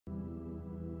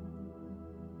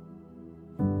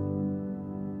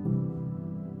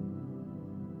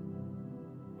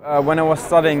When I was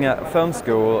studying at film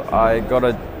school, I got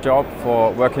a job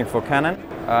for working for Canon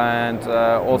and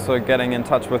also getting in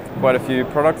touch with quite a few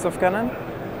products of Canon,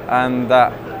 and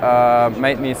that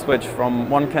made me switch from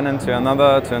one Canon to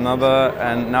another,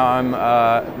 and now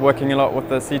I'm working a lot with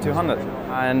the C200.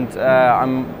 And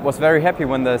I was very happy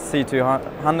when the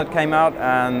C200 came out,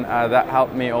 and that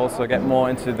helped me also get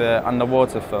more into the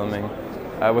underwater filming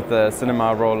with the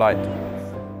cinema raw light.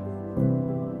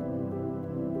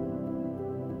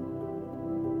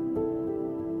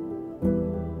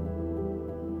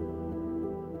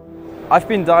 I've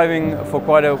been diving for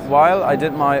quite a while. I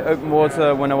did my open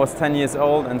water when I was 10 years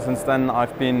old, and since then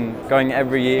I've been going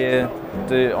every year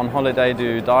on holiday,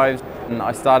 do dives. And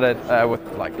I started with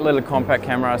like little compact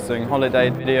cameras doing holiday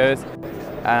videos,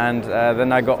 and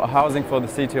then I got a housing for the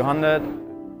C200.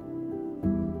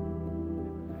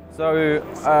 So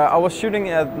I was shooting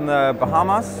in the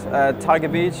Bahamas, Tiger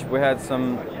Beach. We had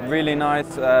some really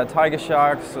nice tiger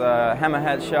sharks,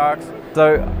 hammerhead sharks.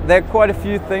 So there are quite a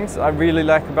few things I really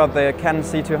like about the Canon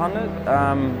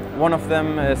C200. One of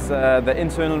them is the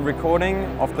internal recording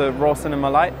of the raw cinema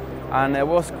light, and it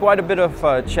was quite a bit of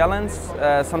a challenge,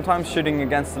 sometimes shooting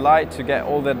against the light to get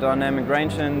all the dynamic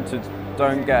range in, to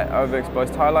don't get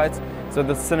overexposed highlights. So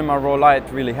the cinema raw light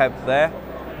really helped there,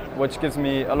 which gives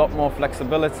me a lot more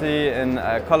flexibility in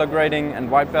color grading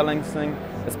and white balancing,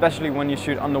 especially when you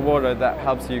shoot underwater. That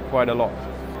helps you quite a lot.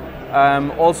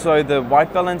 Also, the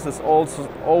white balance is also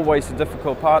always a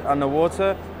difficult part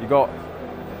underwater. You got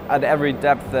at every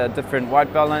depth a different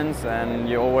white balance, and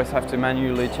you always have to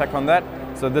manually check on that.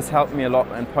 So this helped me a lot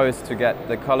in post to get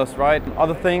the colors right.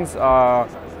 Other things are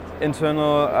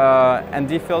internal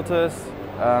ND filters.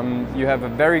 You have a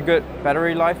very good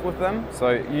battery life with them, so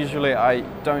usually I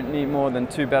don't need more than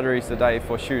 2 batteries a day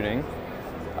for shooting.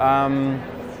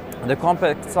 The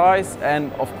compact size,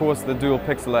 and of course the dual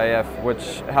pixel AF,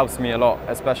 which helps me a lot,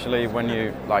 especially when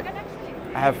you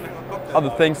have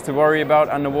other things to worry about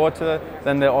underwater.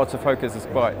 Then the autofocus is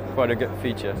quite a good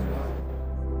feature.